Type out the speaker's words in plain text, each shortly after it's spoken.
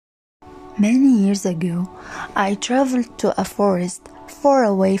Many years ago, I traveled to a forest far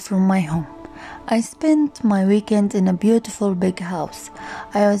away from my home. I spent my weekend in a beautiful big house.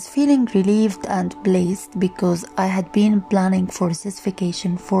 I was feeling relieved and blessed because I had been planning for this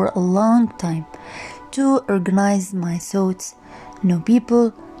vacation for a long time to organize my thoughts. No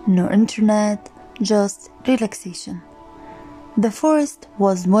people, no internet, just relaxation. The forest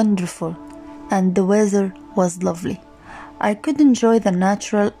was wonderful and the weather was lovely. I could enjoy the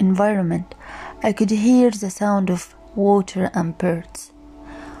natural environment. I could hear the sound of water and birds.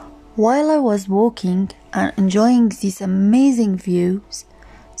 While I was walking and enjoying these amazing views,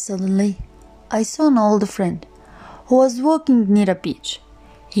 suddenly I saw an old friend who was walking near a beach.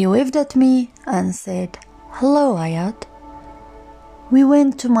 He waved at me and said, "Hello, Ayat." We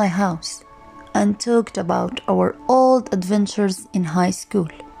went to my house and talked about our old adventures in high school.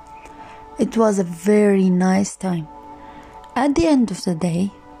 It was a very nice time. At the end of the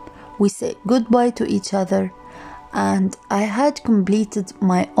day, we said goodbye to each other and I had completed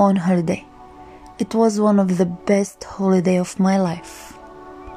my own holiday. It was one of the best holidays of my life.